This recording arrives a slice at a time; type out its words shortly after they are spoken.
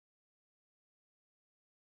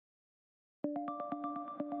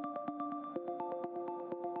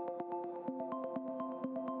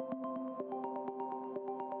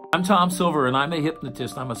I'm Tom Silver, and I'm a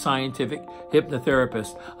hypnotist. I'm a scientific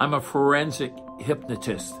hypnotherapist. I'm a forensic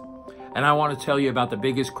hypnotist. And I want to tell you about the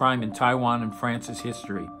biggest crime in Taiwan and France's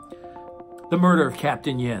history. The murder of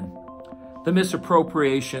Captain Yin. The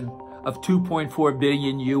misappropriation of $2.4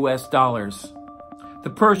 billion US.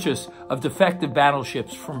 The purchase of defective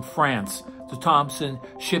battleships from France to Thompson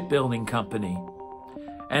Shipbuilding Company.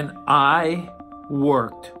 And I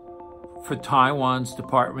worked for Taiwan's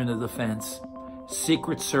Department of Defense,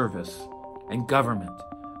 Secret Service, and government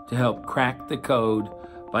to help crack the code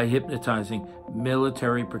by hypnotizing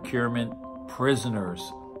military procurement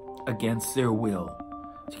prisoners against their will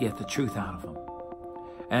to get the truth out of them.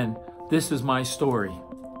 And this is my story.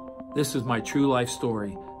 This is my true life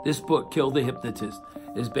story. This book, Kill the Hypnotist,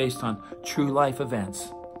 is based on true life events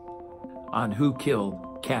on who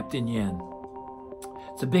killed Captain Yin.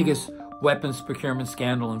 It's the biggest weapons procurement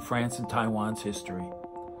scandal in France and Taiwan's history.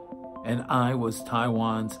 And I was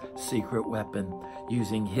Taiwan's secret weapon,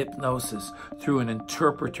 using hypnosis through an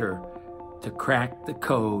interpreter to crack the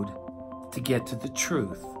code, to get to the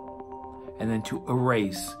truth, and then to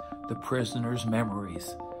erase the prisoners'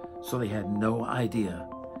 memories so they had no idea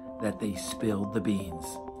that they spilled the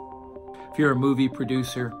beans. If you're a movie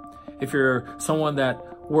producer, if you're someone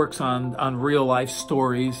that works on real life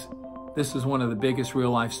stories, this is one of the biggest real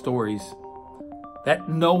life stories that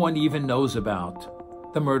no one even knows about.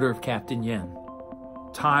 The murder of Captain Yin.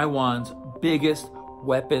 Taiwan's biggest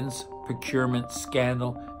weapons procurement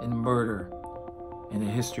scandal and murder in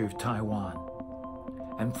the history of Taiwan.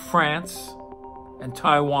 And France and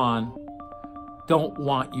Taiwan don't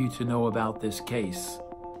want you to know about this case.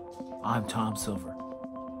 I'm Tom Silver.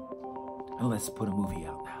 And let's put a movie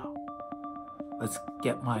out now. Let's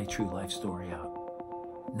get my true life story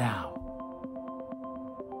out now.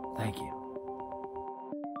 Thank you.